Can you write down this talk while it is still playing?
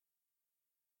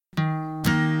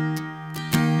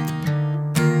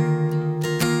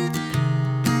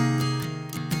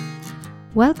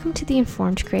Welcome to the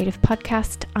Informed Creative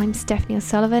Podcast. I'm Stephanie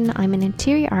O'Sullivan. I'm an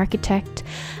interior architect,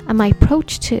 and my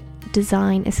approach to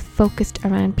design is focused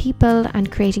around people and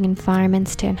creating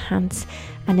environments to enhance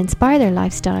and inspire their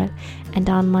lifestyle. And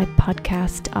on my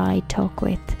podcast, I talk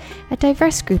with a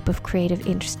diverse group of creative,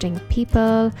 interesting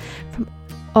people from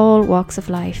all walks of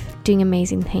life doing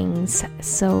amazing things.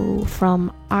 So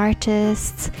from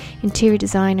artists, interior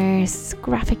designers,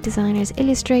 graphic designers,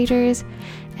 illustrators,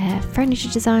 furniture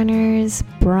designers,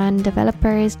 brand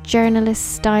developers, journalists,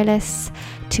 stylists,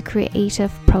 to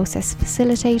creative process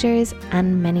facilitators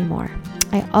and many more.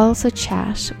 I also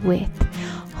chat with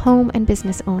home and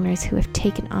business owners who have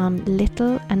taken on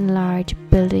little and large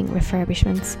building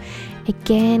refurbishments,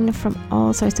 again from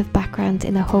all sorts of backgrounds,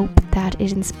 in the hope that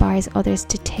it inspires others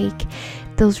to take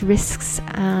those risks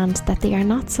and that they are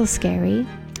not so scary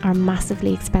or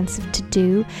massively expensive to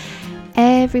do.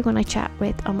 Everyone I chat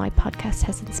with on my podcast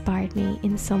has inspired me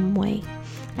in some way,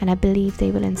 and I believe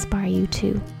they will inspire you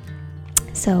too.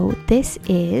 So this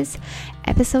is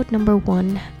episode number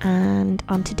 1, and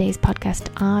on today's podcast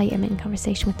I am in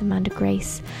conversation with Amanda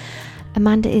Grace.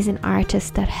 Amanda is an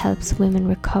artist that helps women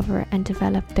recover and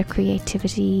develop their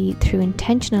creativity through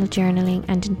intentional journaling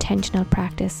and intentional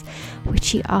practice, which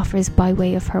she offers by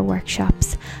way of her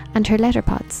workshops and her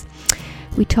letterpods.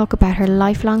 We talk about her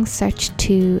lifelong search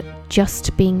to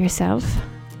just being yourself,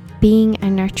 being a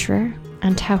nurturer,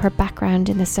 and how her background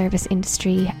in the service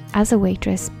industry as a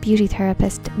waitress, beauty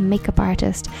therapist, makeup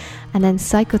artist, and then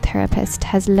psychotherapist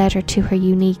has led her to her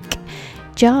unique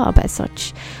job as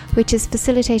such, which is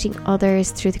facilitating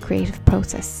others through the creative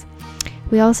process.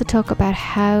 We also talk about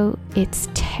how it's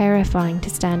terrifying to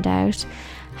stand out,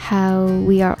 how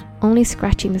we are only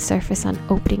scratching the surface on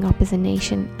opening up as a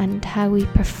nation, and how we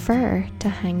prefer to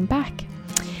hang back.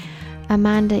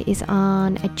 Amanda is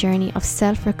on a journey of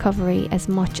self-recovery as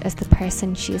much as the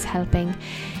person she is helping.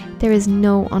 There is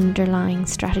no underlying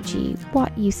strategy.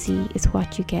 What you see is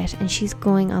what you get, and she's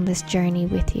going on this journey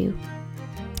with you.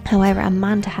 However,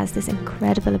 Amanda has this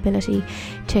incredible ability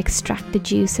to extract the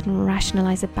juice and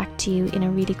rationalize it back to you in a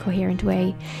really coherent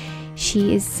way.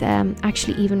 She is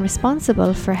actually even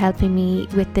responsible for helping me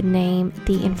with the name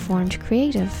The Informed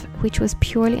Creative, which was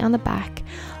purely on the back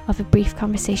of a brief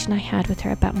conversation I had with her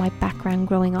about my background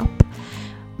growing up,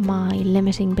 my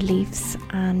limiting beliefs,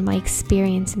 and my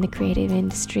experience in the creative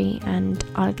industry. And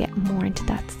I'll get more into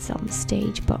that at some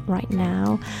stage, but right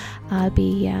now I'll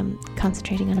be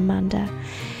concentrating on Amanda.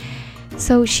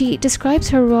 So she describes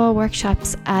her raw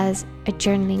workshops as a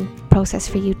journaling process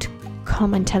for you to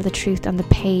come and tell the truth on the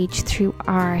page through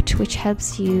art, which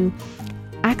helps you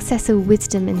access a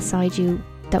wisdom inside you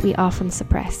that we often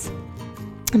suppress.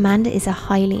 Amanda is a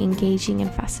highly engaging and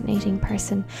fascinating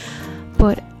person,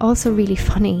 but also really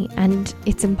funny, and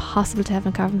it's impossible to have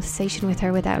a conversation with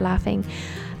her without laughing.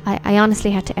 I honestly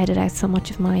had to edit out so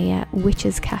much of my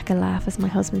witch's cackle laugh, as my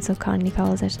husband so kindly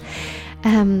calls it.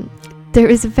 There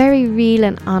is a very real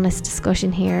and honest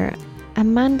discussion here.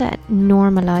 Amanda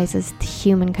normalizes the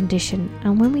human condition,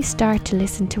 and when we start to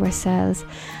listen to ourselves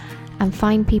and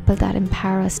find people that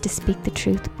empower us to speak the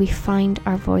truth, we find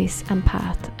our voice and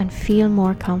path and feel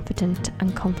more confident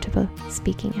and comfortable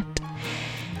speaking it.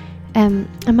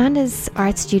 Amanda's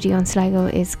art studio in Sligo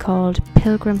is called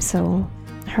Pilgrim Soul.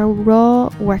 Her raw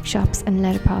workshops and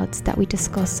letterpods that we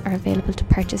discuss are available to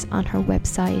purchase on her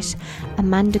website,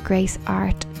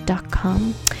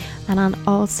 amandagraceart.com, and I'll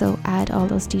also add all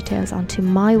those details onto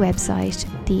my website,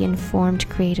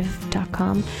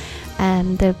 theinformedcreative.com.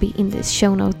 They'll be in the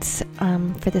show notes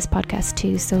for this podcast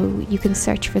too, so you can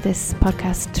search for this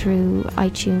podcast through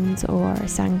iTunes or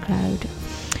SoundCloud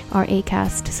or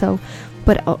Acast.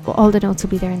 But all the notes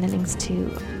will be there in the links to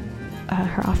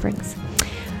her offerings.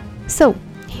 So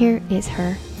here is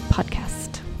her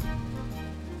podcast.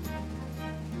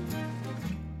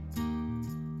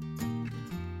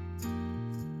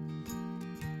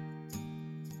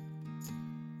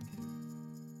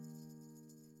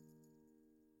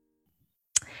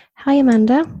 Hi,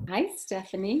 Amanda. Hi,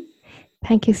 Stephanie.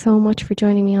 Thank you so much for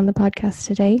joining me on the podcast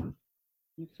today.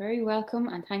 You're very welcome,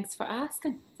 and thanks for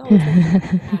asking. It's always good to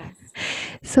ask.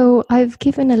 So I've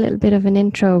given a little bit of an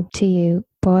intro to you,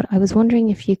 but I was wondering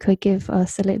if you could give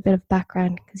us a little bit of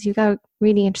background, because you've got a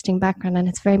really interesting background and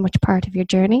it's very much part of your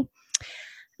journey.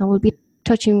 And we'll be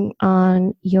touching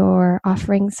on your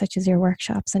offerings, such as your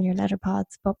workshops and your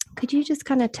letterpods. But could you just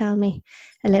kind of tell me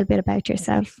a little bit about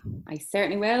yourself? I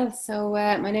certainly will. So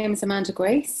my name is Amanda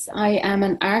Grace. I am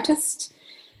an artist,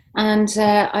 and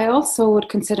I also would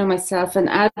consider myself an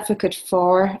advocate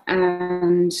for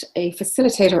and a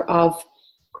facilitator of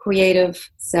creative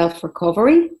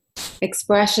self-recovery,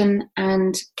 expression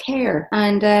and care.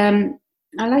 And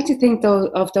I like to think though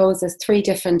of those as three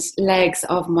different legs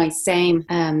of my same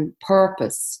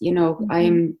purpose. You know,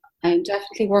 I'm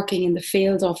definitely working in the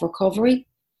field of recovery,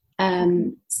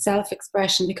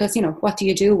 self-expression, because, you know, what do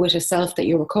you do with a self that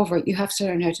you recover? You have to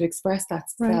learn how to express that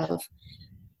self.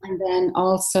 And then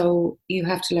also you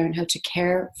have to learn how to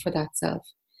care for that self.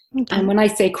 Okay. And when I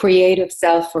say creative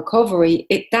self-recovery,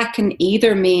 that can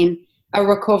either mean a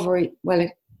recovery, well,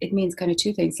 it means kind of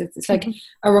two things. It's like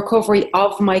a recovery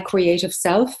of my creative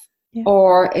self,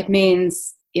 or it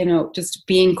means, you know, just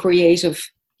being creative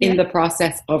in the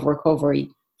process of recovery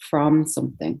from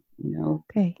something, you know.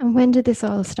 Okay. And when did this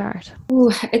all start?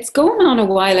 Ooh, it's going on a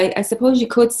while. I suppose you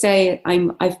could say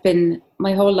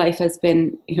my whole life has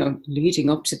been, you know, leading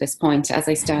up to this point as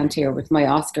I stand here with my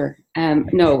Oscar.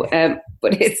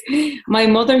 But it's, my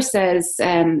mother says,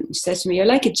 she says to me, "You're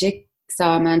like a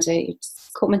jigsaw, Amanda. You're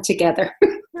just coming together."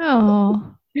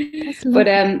 Oh, but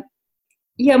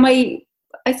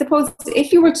I suppose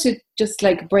if you were to just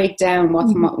like break down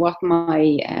what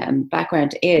my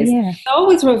background is, it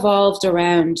always revolved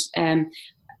around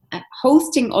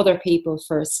hosting other people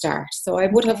for a start. So I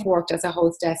would have worked as a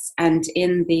hostess and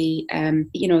in the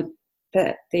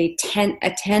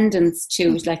attendance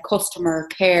to like customer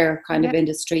care kind of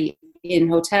industry in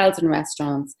hotels and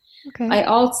restaurants. Okay.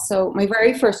 My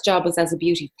very first job was as a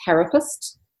beauty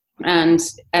therapist and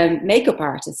makeup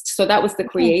artist. So that was the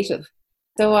creative.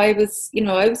 So I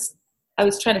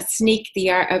was trying to sneak the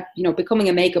art of, you know, becoming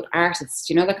a makeup artist,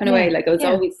 you know, that kind of way. Like I was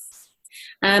always,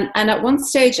 and at one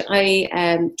stage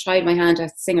I tried my hand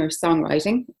at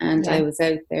singer-songwriting, and I was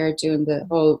out there doing the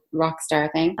whole rock star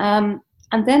thing. And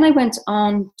then I went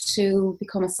on to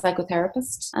become a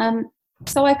psychotherapist.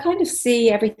 So I kind of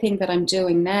see everything that I'm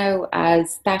doing now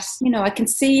as that, you know, I can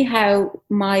see how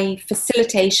my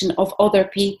facilitation of other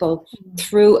people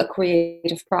through a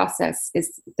creative process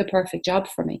is the perfect job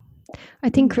for me. I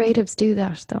think creatives do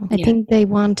that, though. I think they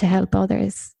want to help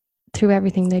others through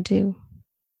everything they do.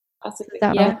 Possibly,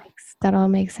 that all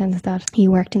makes sense. That you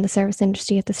worked in the service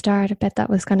industry at the start. I bet that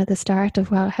was kind of the start of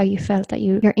how you felt that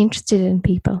you're interested in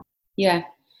people. Yeah.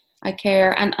 I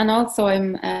care, and also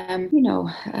I'm,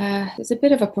 there's a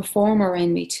bit of a performer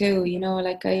in me too. You know,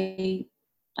 like I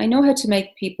know how to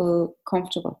make people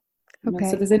comfortable. You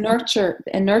know? So there's a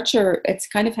nurture. It's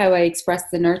kind of how I express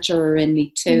the nurturer in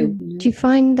me too. You know? Do you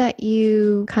find that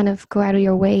you kind of go out of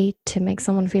your way to make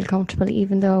someone feel comfortable,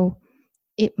 even though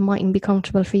it mightn't be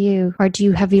comfortable for you, or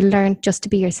have you learned just to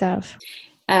be yourself?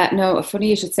 No, funny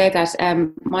you should say that.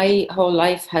 My whole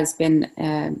life has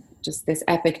been just this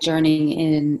epic journey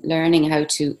in learning how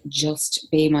to just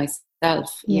be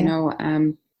myself. You know,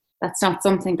 that's not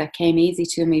something that came easy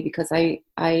to me, because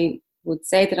I would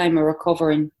say that I'm a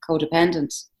recovering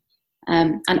codependent,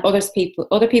 and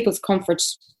other people's comfort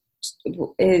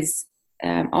is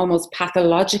almost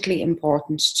pathologically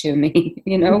important to me.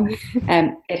 You know,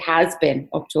 it has been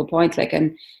up to a point. Like,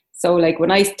 and so like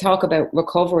when I talk about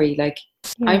recovery, like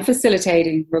I'm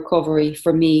facilitating recovery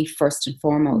for me first and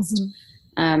foremost.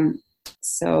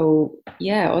 So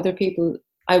other people,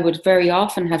 I would very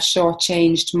often have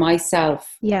shortchanged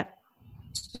myself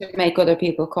to make other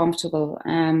people comfortable.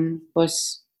 But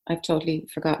I've totally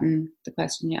forgotten the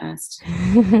question you asked.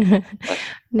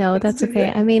 No, that's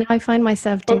okay. I mean, I find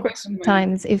myself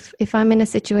times if I'm in a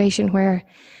situation where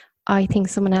I think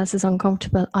someone else is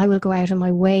uncomfortable, I will go out of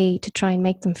my way to try and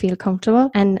make them feel comfortable,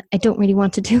 and I don't really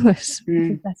want to do it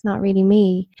because that's not really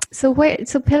me. So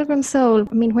Pilgrim Soul,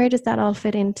 I mean, where does that all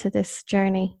fit into this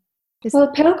journey?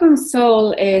 Well, Pilgrim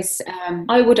Soul is,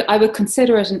 I would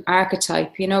consider it an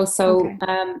archetype, you know. So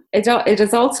it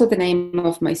is also the name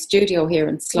of my studio here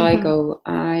in Sligo.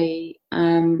 I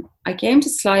came to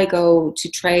Sligo to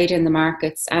trade in the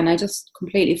markets, and I just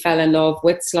completely fell in love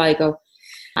with Sligo.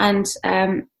 And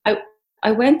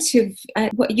I went to,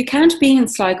 you can't be in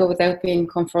Sligo without being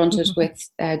confronted with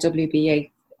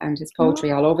W.B. and his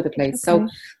poetry all over the place. So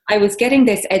I was getting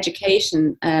this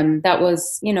education that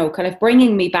was, you know, kind of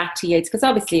bringing me back to Yeats, because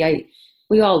obviously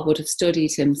we all would have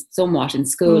studied him somewhat in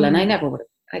school, and I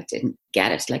didn't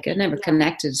get it. Like I never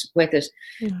connected with it.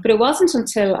 But it wasn't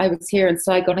until I was here in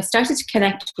Sligo and I started to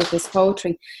connect with his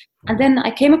poetry. And then I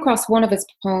came across one of his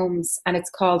poems, and it's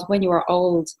called When You Are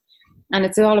Old. And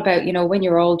it's all about, you know, when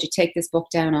you're old, you take this book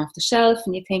down off the shelf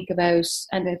and you think about,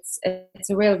 and it's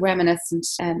a real reminiscent,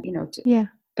 you know.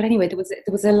 But anyway, there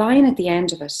was a line at the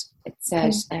end of it. It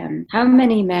said, how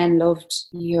many men loved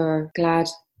your glad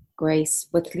grace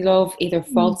with love either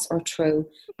false or true,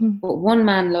 but one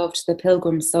man loved the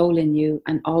pilgrim soul in you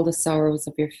and all the sorrows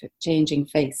of your changing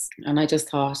face. And I just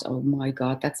thought, oh my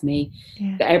God, that's me.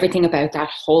 Everything about that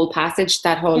whole passage,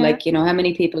 that whole like, you know, how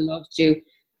many people loved you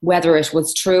whether it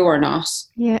was true or not.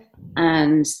 Yeah.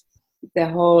 And the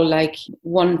whole, like,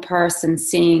 one person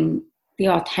seeing the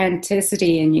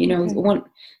authenticity, and, you know,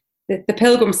 the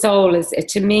pilgrim soul is,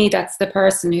 to me, that's the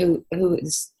person who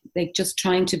is like just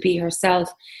trying to be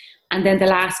herself. And then the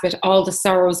last bit, all the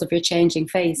sorrows of your changing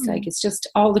face. Like, it's just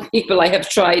all the people I have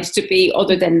tried to be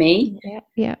other than me.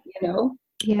 Yeah. You know?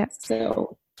 Yeah.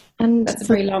 So, and that's a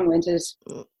very long-winded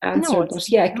answer. No, but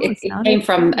yeah, it came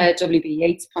from W.B.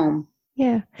 Yeats' poem.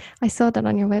 Yeah, I saw that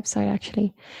on your website,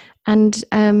 actually. And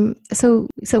so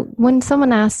when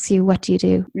someone asks you, what do you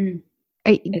do?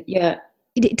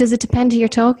 Does it depend who you're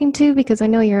talking to? Because I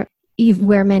know you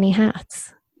wear many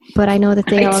hats, but I know that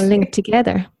they all link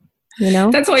together. You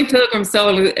know, that's why Pilgrim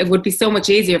Soul, it would be so much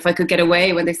easier if I could get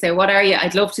away when they say, "What are you?"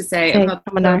 I'd love to say, "I'm a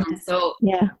an artist." Soul.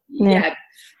 Yeah.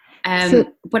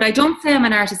 But I don't say I'm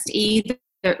an artist either.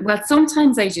 Well,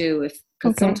 sometimes I do,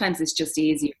 because sometimes it's just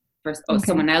easier for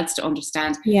someone else to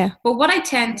understand. Yeah. But what I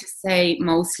tend to say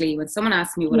mostly when someone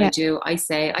asks me what I do, I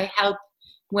say I help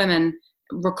women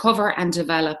recover and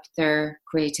develop their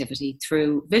creativity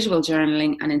through visual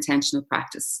journaling and intentional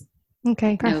practice.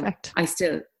 Okay, perfect. Now,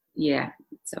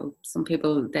 so some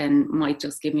people then might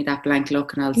just give me that blank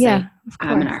look, and I'll say,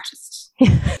 I'm an artist.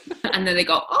 And then they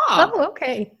go, oh,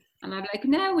 okay. And I'm like,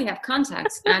 no, we have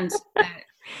contact. And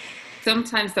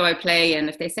sometimes though I play, and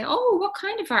if they say, oh, what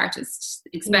kind of artist?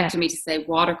 Expecting me to say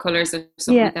watercolors or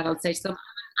something like that, I'll say to them,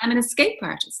 I'm an escape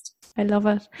artist. I love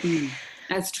it.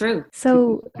 That's true.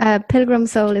 So Pilgrim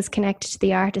Soul is connected to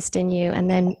the artist in you, and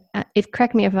then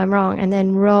correct me if I'm wrong, and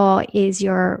then Raw is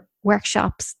your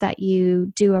workshops that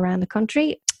you do around the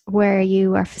country, where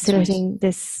you are facilitating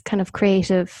this kind of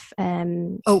creative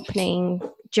opening,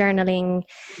 journaling.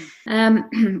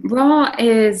 Raw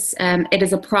is it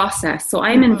is a process. So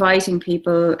I'm inviting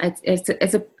people. It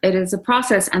is a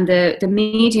process, and the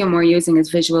medium we're using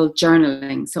is visual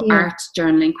journaling. So art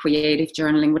journaling, creative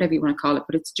journaling, whatever you want to call it,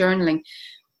 but it's journaling.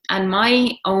 And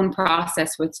my own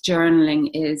process with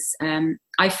journaling is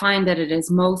I find that it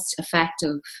is most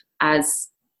effective as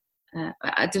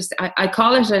I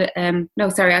call it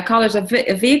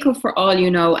a vehicle for all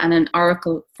you know and an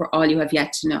oracle for all you have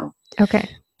yet to know. Okay.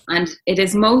 And it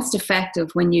is most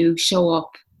effective when you show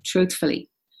up truthfully.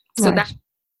 So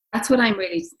that's what I'm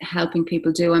really helping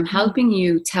people do. I'm helping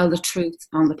you tell the truth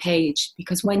on the page,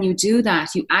 because when you do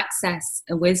that, you access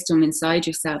a wisdom inside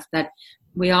yourself that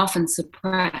we often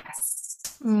suppress,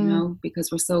 you know,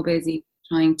 because we're so busy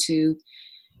trying to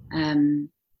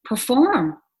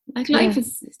perform. Like life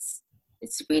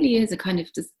it really is a kind of,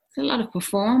 there's a lot of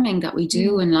performing that we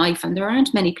do in life, and there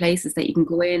aren't many places that you can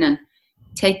go in and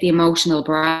take the emotional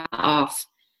bra off.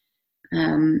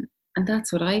 And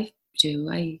that's what I do.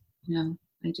 I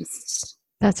just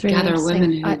that's really gather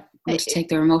women who want to take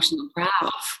their emotional bra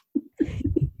off.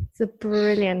 It's a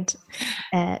brilliant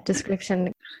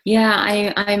description.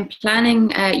 Yeah, I'm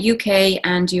planning UK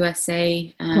and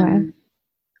USA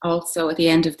also at the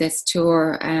end of this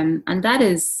tour, and that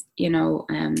is, you know,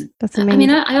 that's amazing. I mean,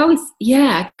 I always,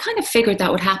 I kind of figured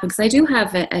that would happen, because I do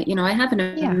have I have an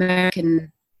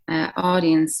American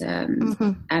audience,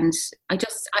 and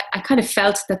I kind of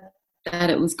felt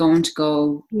that it was going to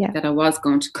go, that I was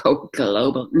going to go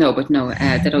global.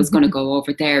 That I was going to go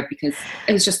over there, because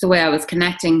it was just the way I was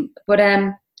connecting. But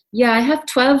I have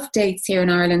 12 dates here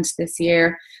in Ireland this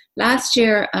year. Last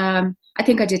year, I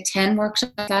think I did 10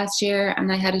 workshops last year,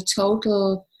 and I had a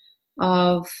total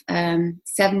of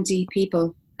 70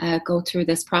 people go through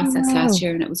this process last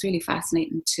year, and it was really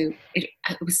fascinating too. It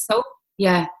was so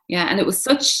and it was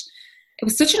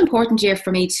such an important year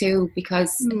for me too,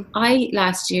 because I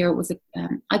last year was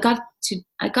I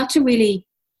got to really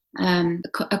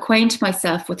acquaint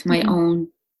myself with my own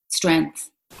strength.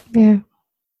 Yeah,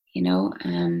 you know.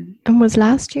 And was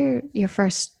last year your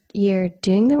first year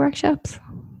doing the workshops?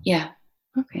 Yeah.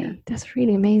 Okay, that's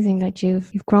really amazing that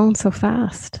you've grown so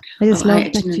fast. I just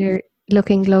love that you're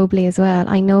looking globally as well.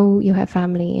 I know you have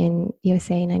family in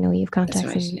USA, and I know you've contacts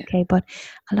in the UK, but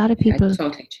a lot of people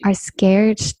are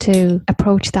scared to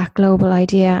approach that global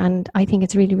idea, and I think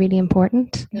it's really, really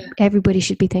important. Everybody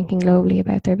should be thinking globally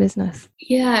about their business.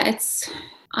 Yeah,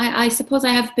 I suppose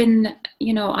I have been,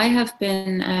 I've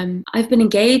been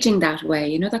engaging that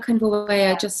way, that kind of a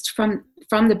way. I just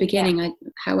from the beginning,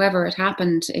 however it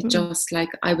happened, it just like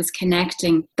I was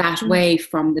connecting that way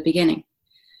from the beginning.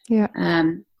 Yeah.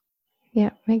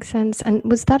 Yeah, makes sense. And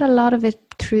was that a lot of it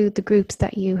through the groups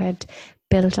that you had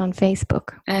built on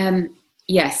Facebook?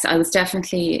 Yes, I was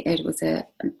definitely.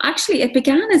 It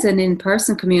began as an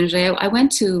in-person community. I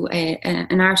went to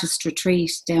an artist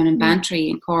retreat down in Bantry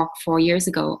in Cork 4 years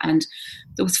ago, and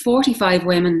there was 45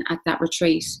 women at that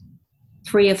retreat.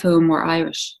 3 of whom were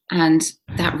Irish, and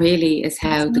that really is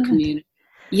how That's the mad. community.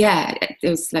 Yeah,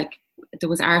 there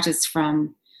was artists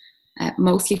from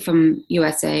mostly from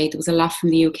USA. There was a lot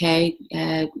from the UK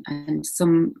and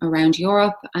some around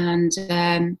Europe and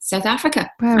South Africa.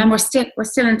 Wow. And we're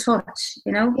still in touch,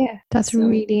 you know. Yeah, that's So-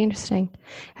 really interesting.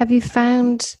 Have you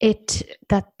found it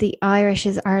that the Irish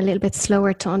are a little bit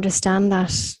slower to understand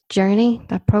that journey,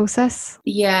 that process?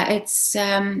 Yeah, it's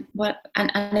and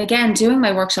again, doing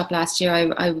my workshop last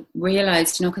year, I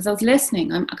realized, you know, because I was listening,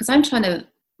 because I'm trying to.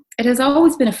 It has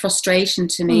always been a frustration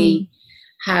to me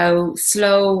how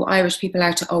slow Irish people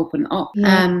are to open up.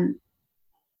 Yeah.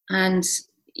 And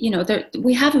you know,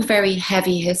 we have a very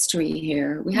heavy history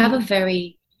here. We have a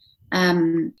very,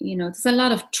 you know, there's a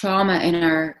lot of trauma in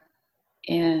our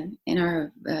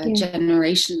generational.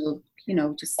 You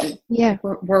know,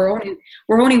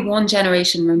 we're only one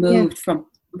generation removed from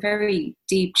very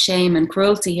deep shame and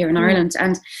cruelty here in Ireland,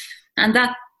 and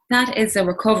that is a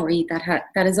recovery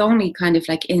that is only kind of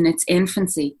like in its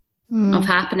infancy of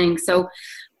happening. So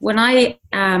when I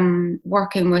am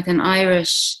working with an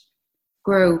Irish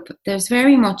group, there's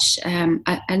very much an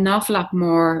awful lot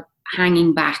more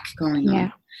hanging back going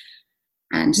on.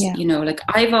 And, you know, like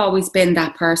I've always been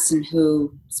that person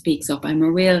who speaks up. I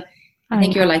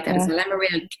think you're like that as well. I'm a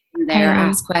real in there,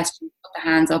 ask questions, put the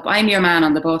hands up. I'm your man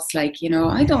on the bus, like, you know,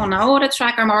 I don't know how to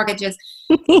track our mortgages.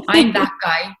 I'm that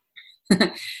guy.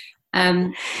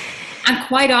 And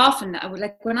quite often,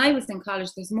 like when I was in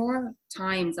college, there's more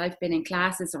times I've been in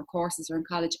classes or courses or in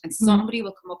college, and somebody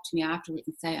will come up to me afterwards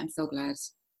and say, "I'm so glad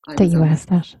that you asked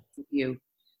that with you,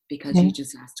 because you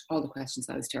just asked all the questions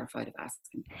I was terrified of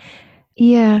asking."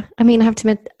 Yeah, I mean, I have to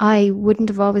admit, I wouldn't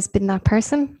have always been that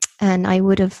person, and I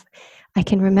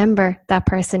can remember that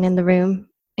person in the room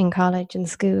in college and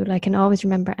school. I can always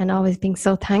remember, and always being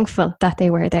so thankful that they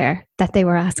were there, that they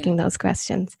were asking those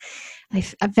questions. I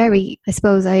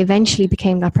suppose I eventually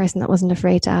became that person that wasn't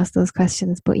afraid to ask those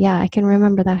questions. But yeah, I can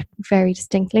remember that very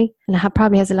distinctly. And it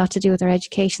probably has a lot to do with our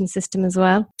education system as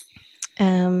well.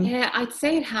 Yeah, I'd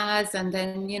say it has. And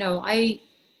then, you know, I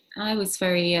was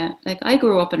very, like I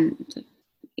grew up and,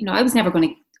 you know, I was never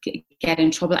going to get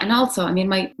in trouble. And also, I mean,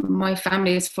 my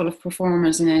family is full of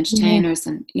performers and entertainers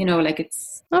and, you know, like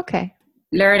it's... Okay.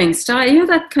 Learning style, you know,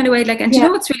 that kind of way. Like, and you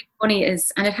know what's really funny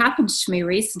is, and it happened to me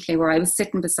recently, where I was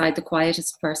sitting beside the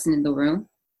quietest person in the room,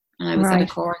 and I was at a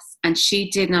course, and she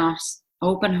did not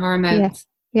open her mouth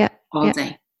all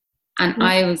day, and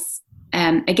I was,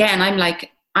 again, I'm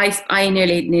like, I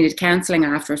nearly needed counselling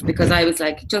after it, because I was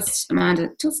like,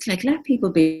 Amanda, just like let people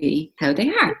be how they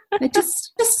are. Like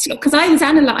just because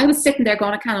I was sitting there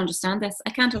going, I can't understand this.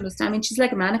 I can't understand. I mean, she's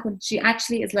like a mannequin. She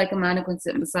actually is like a mannequin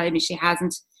sitting beside me. She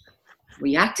hasn't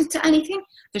reacted to anything.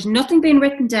 There's nothing being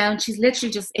written down. She's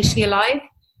literally just, is she alive?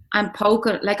 I'm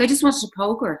poking, like I just wanted to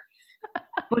poke her.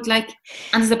 But like,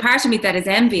 and there's a part of me that is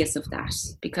envious of that,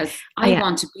 because I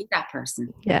want to be that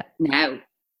person now.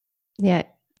 Yeah.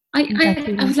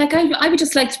 I was like, I would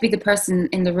just like to be the person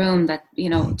in the room that, you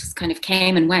know, just kind of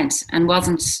came and went and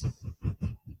wasn't,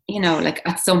 you know, like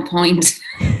at some point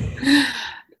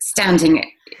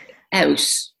standing out,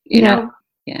 you know?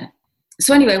 Yeah.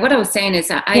 So anyway, what I was saying is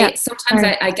that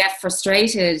sometimes I get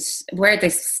frustrated. Where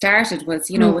this started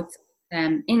was, you know, with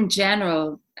in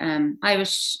general,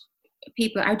 Irish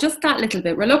people are just that little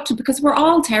bit reluctant, because we're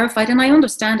all terrified, and I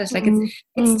understand it. Like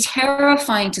it's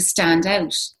terrifying to stand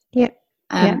out. Yeah.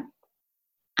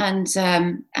 And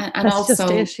that's also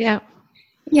just it,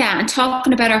 and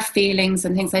talking about our feelings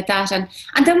and things like that, and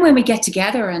then when we get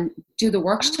together and do the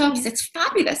workshops, it's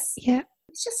fabulous. Yeah,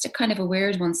 it's just a kind of a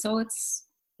weird one. So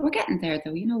we're getting there,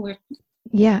 though. You know,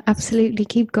 yeah, absolutely.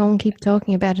 Keep going, keep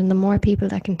talking about it, and the more people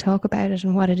that can talk about it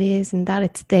and what it is, and that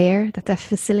it's there, that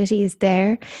facility is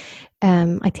there.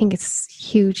 I think it's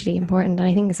hugely important, and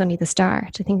I think it's only the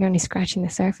start. I think you're only scratching the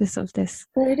surface of this.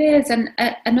 Well, it is, and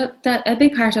a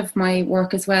big part of my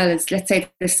work as well is, let's say,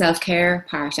 the self-care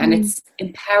part, and it's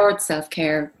empowered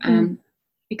self-care,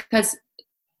 because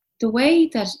the way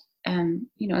that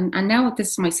you know, and now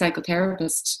this is my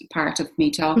psychotherapist part of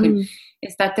me talking,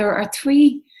 is that there are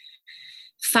 3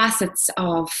 facets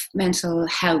of mental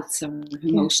health or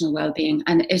emotional well-being,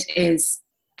 and it is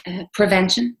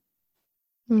prevention,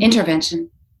 intervention,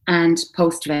 and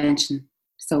post-prevention,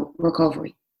 so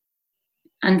recovery.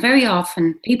 And very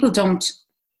often people don't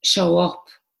show up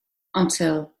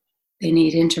until they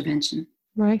need intervention.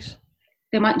 Right.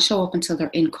 They mightn't show up until they're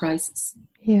in crisis.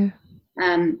 Yeah.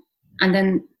 And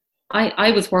then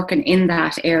I was working in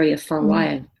that area for a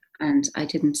while, and I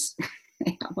didn't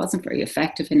wasn't very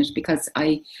effective in it, because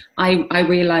I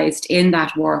realized in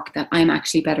that work that I'm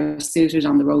actually better suited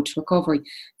on the road to recovery.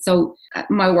 So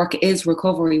my work is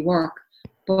recovery work,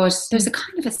 but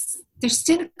there's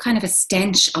still kind of a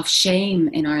stench of shame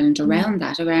in Ireland around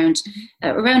that,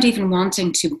 around even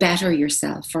wanting to better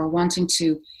yourself, or wanting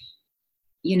to,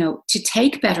 to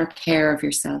take better care of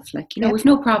yourself. Like, we've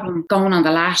no problem going on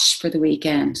the lash for the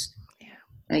weekend,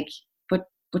 like,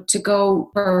 but to go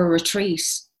for a retreat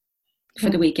for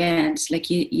the weekend, like,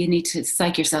 you need to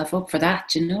psych yourself up for that.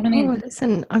 Do you know what I mean? Oh,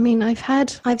 listen, I mean,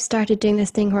 I've started doing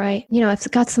this thing where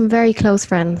I've got some very close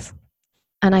friends,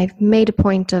 and I've made a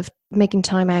point of making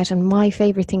time out. And my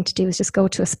favorite thing to do is just go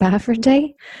to a spa for a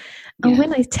day. And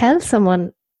when I tell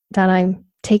someone that I'm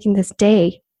taking this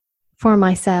day for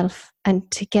myself and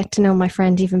to get to know my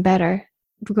friend even better,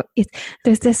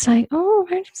 there's this like, oh,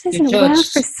 isn't it well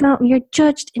for some? You're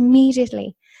judged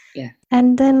immediately. Yeah.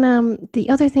 And then the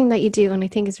other thing that you do, and I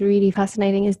think is really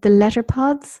fascinating, is the letter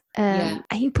pods. And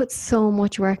you put so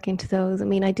much work into those. I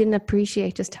mean, I didn't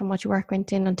appreciate just how much work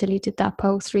went in until you did that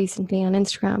post recently on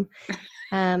Instagram.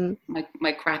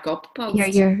 My crack up post.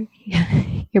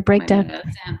 Your breakdown.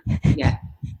 Yeah.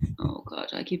 Oh God,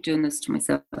 I keep doing this to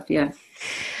myself. Yeah.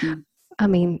 I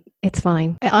mean, it's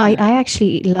fine. I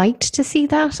actually liked to see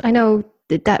that. I know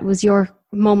that was your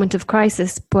moment of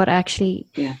crisis, but actually,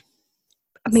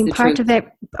 I mean, part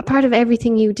of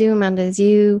everything you do, Amanda, is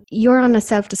you're on a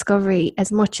self-discovery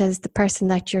as much as the person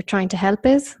that you're trying to help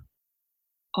is.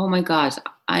 Oh my God,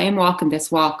 I am walking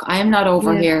this walk. I am not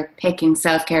over here picking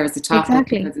self-care as a topic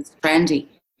because it's trendy.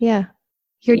 Yeah.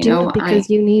 You're doing it because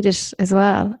you need it as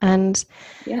well. And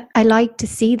I like to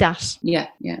see that. Yeah.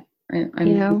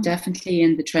 I'm definitely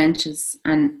in the trenches,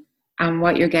 and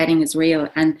what you're getting is real.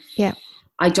 And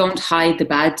I don't hide the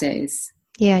bad days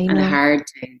and the hard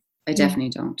days. I definitely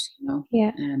don't,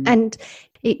 Yeah. And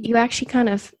you actually kind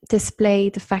of display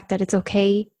the fact that it's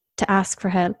okay to ask for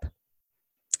help.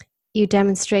 You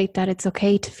demonstrate that it's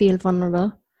okay to feel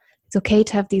vulnerable. It's okay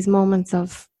to have these moments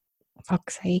of,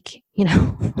 fuck's sake,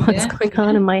 what's going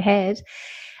on in my head.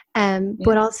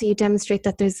 But also you demonstrate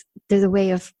that there's a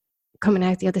way of coming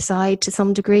out the other side to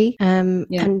some degree.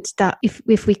 And that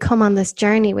if we come on this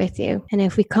journey with you, and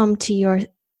if we come to your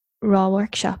raw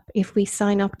workshop, if we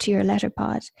sign up to your letter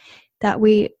pod, that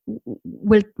we're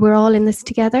all in this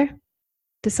together.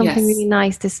 There's something really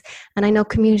nice. And I know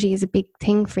community is a big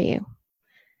thing for you.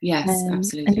 Yes,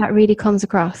 absolutely. And that really comes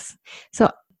across.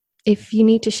 So if you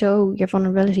need to show your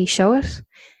vulnerability, show it.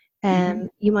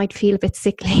 You might feel a bit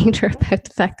sick later about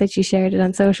the fact that you shared it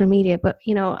on social media, but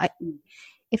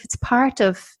if it's part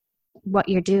of what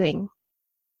you're doing,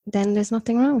 then there's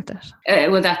nothing wrong with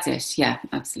it. Well, that's it. Yeah,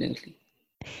 absolutely.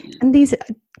 Yeah. And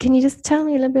can you just tell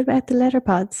me a little bit about the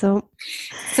Letterpod? So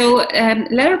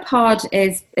Letterpod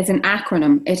is an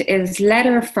acronym. It is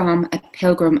letter from a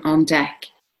pilgrim on deck.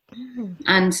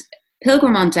 And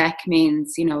pilgrim on deck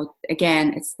means,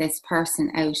 again, it's this person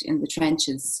out in the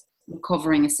trenches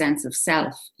recovering a sense of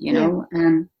self,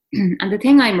 and the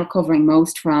thing I'm recovering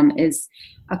most from is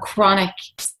a chronic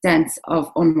sense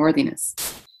of unworthiness,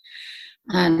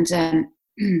 and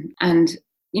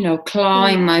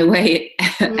clawing my way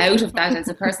out of that as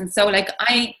a person. So like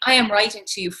I am writing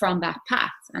to you from that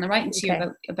path, and I'm writing to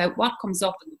you about what comes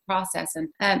up in the process.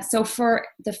 And so for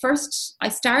the first, I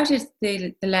started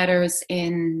the letters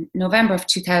in November of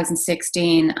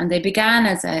 2016, and they began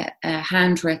as a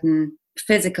handwritten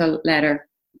physical letter,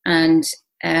 and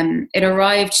it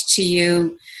arrived to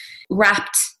you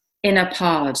wrapped in a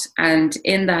pod, and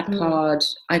in that pod,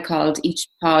 I called each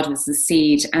pod was the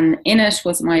seed, and in it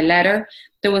was my letter.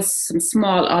 There was some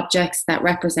small objects that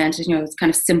represented, it was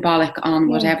kind of symbolic on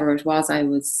whatever it was I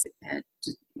was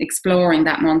exploring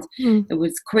that month. There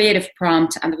was creative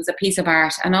prompt, and there was a piece of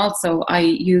art, and also I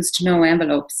used no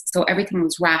envelopes, so everything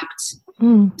was wrapped.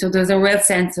 So there was a real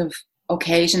sense of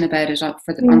occasion about it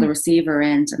on the receiver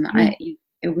end, and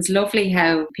it was lovely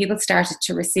how people started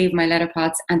to receive my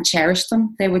letterpods and cherish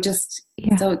them. They were just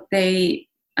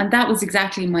and that was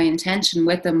exactly my intention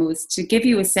with them, was to give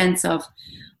you a sense of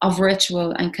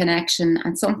ritual and connection,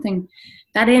 and something,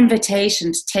 that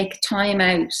invitation to take time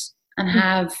out and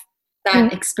have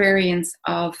that experience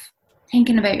of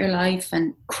thinking about your life,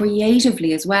 and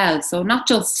creatively as well. So not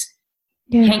just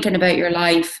thinking about your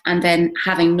life and then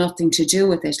having nothing to do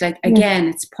with it. Like, again,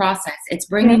 it's process. It's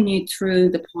bringing you through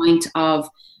the point of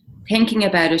thinking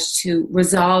about it to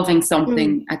resolving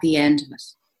something at the end of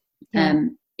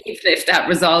it. If that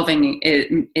resolving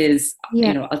is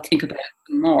I'll think about it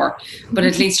more, but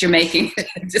at least you're making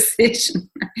a decision.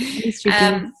 At least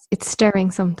it's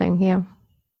stirring something,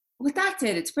 Well, that's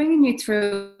it. It's bringing you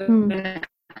through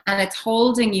and it's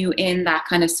holding you in that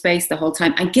kind of space the whole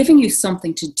time and giving you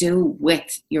something to do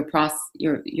with your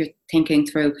your thinking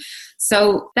through.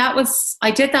 So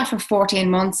I did that for 14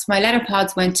 months. My letter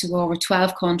pods went to over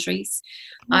 12 countries.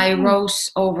 Mm-hmm. I wrote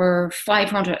over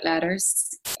 500 letters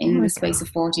in the space of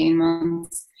 14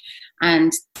 months.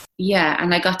 And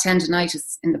I got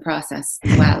tendinitis in the process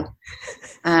as well.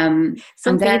 Something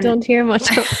and then, I don't hear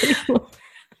much of anymore.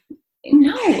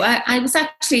 No, I was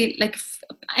actually like,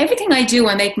 everything I do,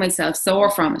 I make myself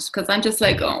sore from it, because I'm just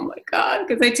like, oh my God,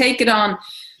 because I take it on.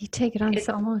 You take it on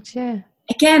so much, yeah.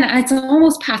 Again, it's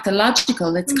almost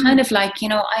pathological. It's kind of like,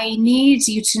 I need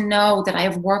you to know that I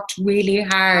have worked really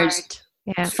hard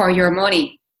for your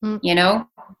money, You're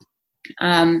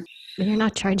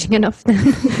not charging enough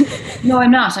then. No,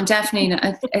 I'm not. I'm definitely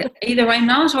not. Either I'm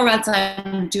not, or else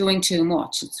I'm doing too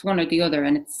much. It's one or the other.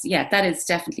 And that is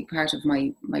definitely part of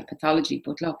my pathology.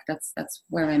 But look, that's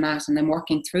where I'm at, and I'm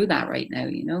working through that right now,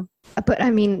 But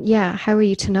I mean, how are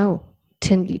you to know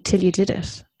till you did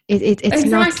it? It's exactly.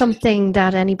 Not something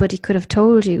that anybody could have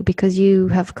told you, because you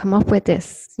have come up with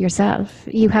this yourself.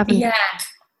 You haven't... Yeah.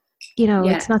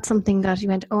 It's not something that you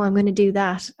went, oh, I'm going to do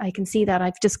that. I can see that.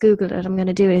 I've just Googled it. I'm going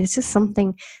to do it. It's just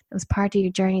something that was part of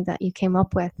your journey that you came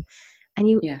up with.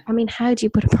 And I mean, how do you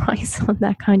put a price on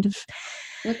that kind of...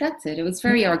 Well, that's it. It was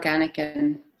very organic,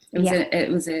 and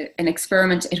it was an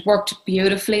experiment. It worked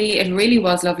beautifully. It really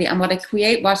was lovely. And what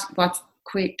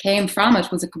came from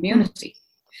it was a community.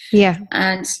 Yeah.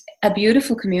 And a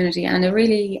beautiful community, and a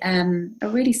really a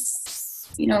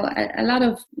lot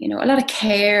of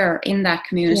care in that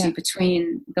community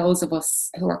between those of us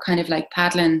who are kind of like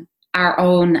paddling our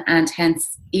own, and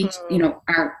hence each, the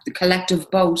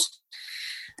collective boat.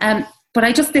 But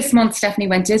I just this month, Stephanie,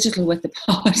 went digital with the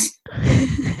pod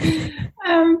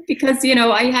because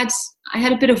I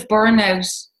had a bit of burnout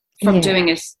from doing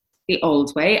it the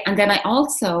old way, and then I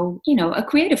also, a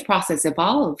creative process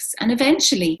evolves, and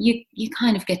eventually you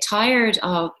kind of get tired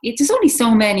of it. There's only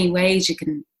so many ways you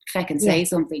can say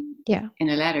something in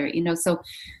a letter, so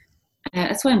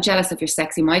that's why I'm jealous of your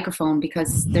sexy microphone,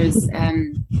 because there's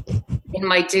in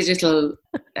my digital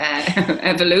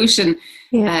evolution,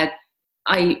 I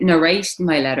narrate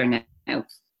my letter now.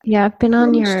 Yeah, I've been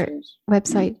on your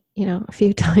website, a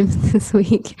few times this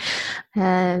week.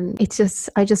 I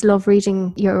just love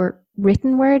reading your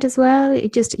written word as well.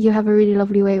 You have a really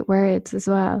lovely way with words as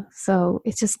well. So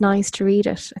it's just nice to read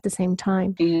it at the same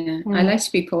time. Yeah, I like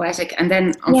to be poetic, and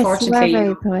then unfortunately, yes, you are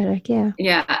very poetic. Yeah,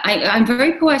 yeah, I'm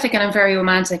very poetic and I'm very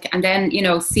romantic, and then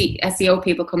SEO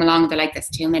people come along and they're like, "There's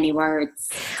too many words."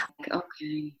 Like,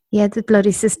 okay. Yeah, the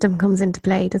bloody system comes into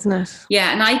play, doesn't it?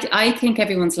 Yeah, and I think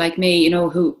everyone's like me,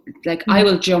 who like I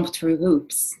will jump through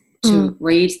hoops to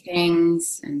read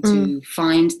things and to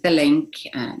find the link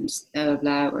and blah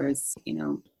blah. Whereas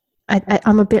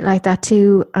I'm a bit like that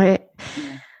too. I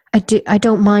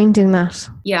don't mind doing that.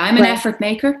 Yeah, I'm an effort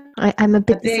maker. I'm a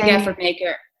big effort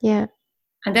maker. Yeah.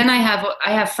 And then I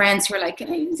have friends who are like,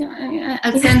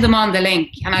 I'll send them on the link,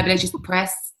 and I'll be like, just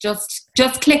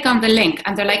click on the link,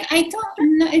 and they're like, I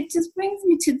don't know, it just brings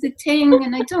me to the thing,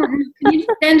 and I don't know. Can you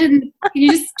just can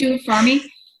you just do it for me?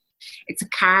 It's a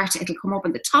cart. It'll come up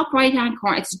in the top right hand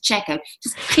corner. It's a checkout.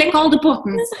 Just click all the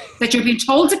buttons that you're being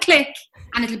told to click,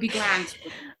 and it'll be grand.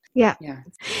 Yeah.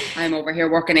 I'm over here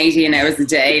working 80 hours a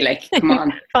day. Like, come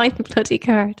on. Find the bloody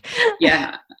card.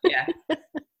 Yeah.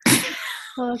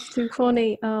 Oh, it's too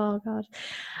funny. Oh, God.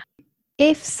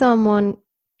 If someone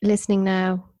listening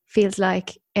now feels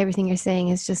like everything you're saying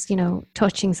is just,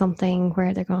 touching something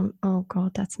where they're going, oh,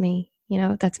 God, that's me.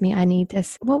 That's me. I need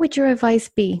this. What would your advice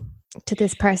be to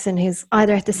this person who's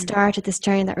either at the start of this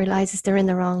journey that realizes they're in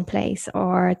the wrong place,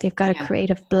 or they've got a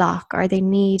creative block, or they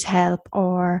need help,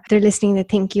 or they're listening, they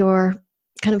think your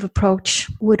kind of approach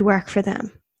would work for them?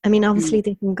 I mean, obviously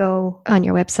they can go on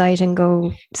your website and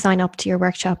go sign up to your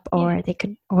workshop, or they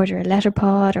could order a letter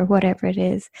pod or whatever it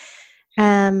is.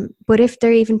 But if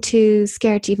they're even too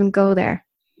scared to even go there,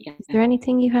 is there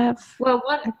anything you have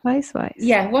advice-wise?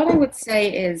 Yeah, what I would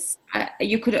say is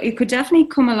you could definitely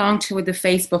come along to the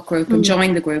Facebook group and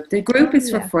join the group. The group is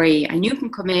for free, and you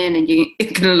can come in and you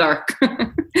can lurk.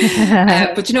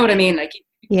 But you know what I mean? Like,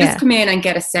 just come in and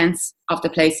get a sense of the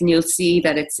place, and you'll see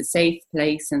that it's a safe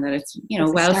place, and that it's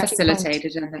well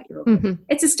facilitated, and that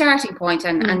it's a starting point,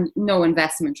 and no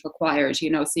investment required. So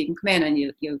you can come in and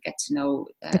you'll get to know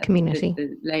the community,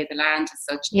 the lay of the land as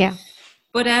such. Yeah.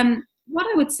 But what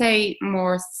I would say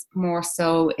more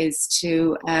so is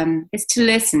to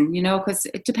listen, because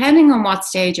depending on what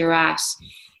stage you're at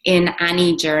in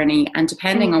any journey, and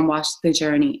depending on what the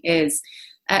journey is,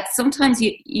 sometimes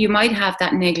you might have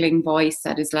that niggling voice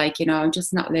that is like, I'm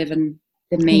just not living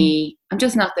the me. I'm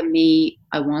just not the me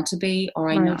I want to be, or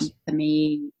I'm Right. not the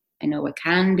me I know I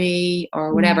can be,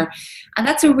 or whatever. And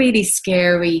that's a really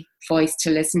scary voice to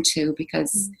listen to,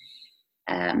 because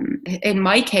in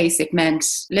my case, it meant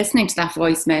listening to that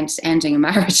voice meant ending a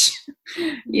marriage.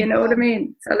 You know what I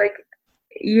mean? So like,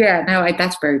 yeah, no,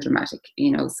 that's very dramatic.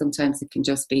 You know, sometimes it can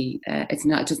just be,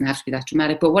 it doesn't have to be that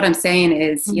dramatic. But what I'm saying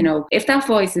is, you know, if that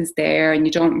voice is there and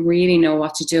you don't really know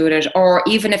what to do with it, or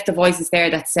even if the voice is there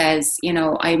that says, you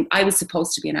know, I was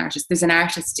supposed to be an artist, there's an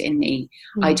artist in me,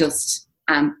 I just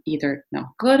am either not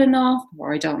good enough,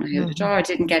 or I don't know how to draw, I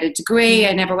didn't get a degree,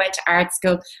 I never went to art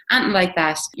school, anything like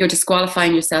that, you're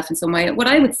disqualifying yourself in some way. What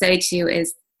I would say to you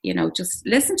is, you know, just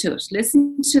listen to it,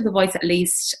 listen to the voice at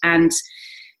least, and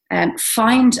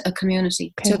find a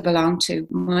community to belong to.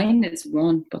 Mine is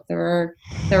one, but there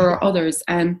are others,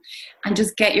 and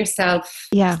just get yourself,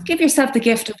 give yourself the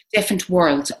gift of a different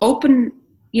world. Open,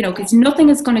 you know, because nothing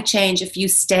is going to change if you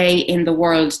stay in the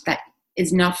world that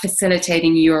is not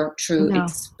facilitating your true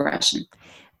expression.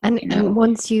 And, you know? And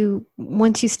once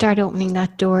you start opening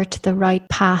that door to the right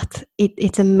path,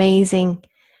 it's amazing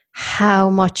how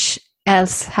much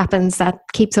else happens that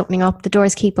keeps opening up. The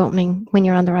doors keep opening when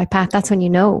you're on the right path. That's when you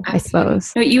know, I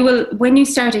suppose. No, you will, when you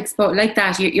start exposing like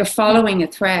that, you're following a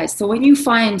thread. So when you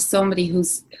find somebody who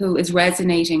is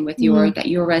resonating with you, or that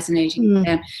you're resonating with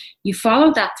them, you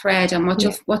follow that thread, and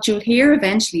what you'll hear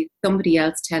eventually is somebody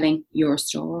else telling your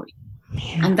story.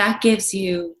 Yeah. And that gives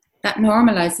you, that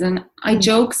normalizes. And I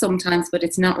joke sometimes, but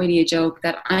it's not really a joke,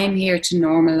 that I'm here to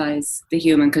normalize the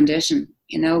human condition,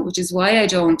 you know, which is why I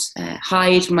don't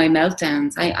hide my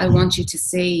meltdowns. I want you to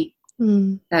see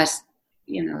that,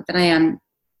 you know, that I am,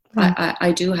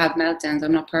 I do have meltdowns.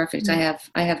 I'm not perfect. I have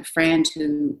a friend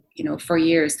who, you know, for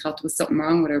years thought there was something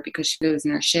wrong with her because she was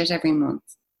losing her shit every month,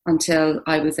 until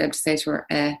I was able to say to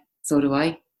her, so do I.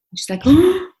 And she's like,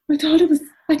 oh, I thought it was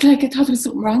I thought there was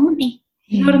something wrong with me.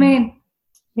 You know what I mean?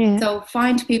 Yeah. So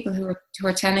find people who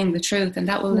are telling the truth, and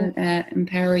that will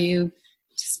empower you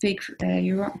to speak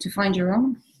to find your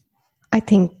own. I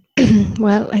think,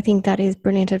 I think that is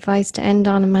brilliant advice to end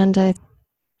on, Amanda.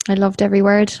 I loved every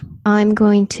word. I'm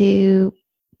going to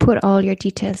put all your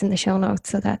details in the show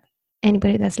notes so that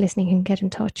anybody that's listening can get in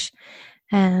touch.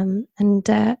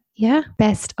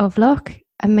 Best of luck.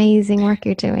 Amazing work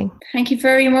you're doing. Thank you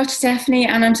very much, Stephanie.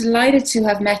 And I'm delighted to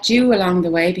have met you along the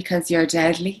way, because you're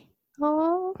deadly.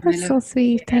 Oh, that's so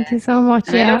sweet. Thank you so much.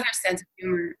 I love your sense of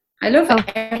humor. I love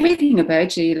everything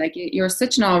about you. Like, you're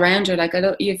such an all-rounder. Like,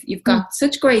 you've got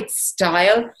such great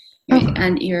style,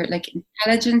 and you're like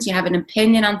intelligent. You have an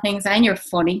opinion on things, and you're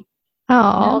funny.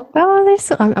 Oh,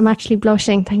 I'm actually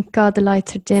blushing. Thank God the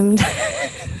lights are dimmed.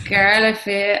 Girl,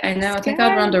 I know. I think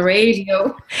I'll run the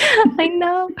radio. I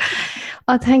know.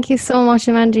 Oh, thank you so much,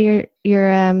 Amanda.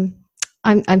 You're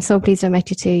I'm so pleased I met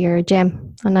you too. You're a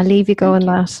gem, and I'll leave you go on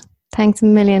that. Thanks a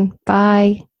million.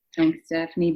 Bye. Thanks, Stephanie.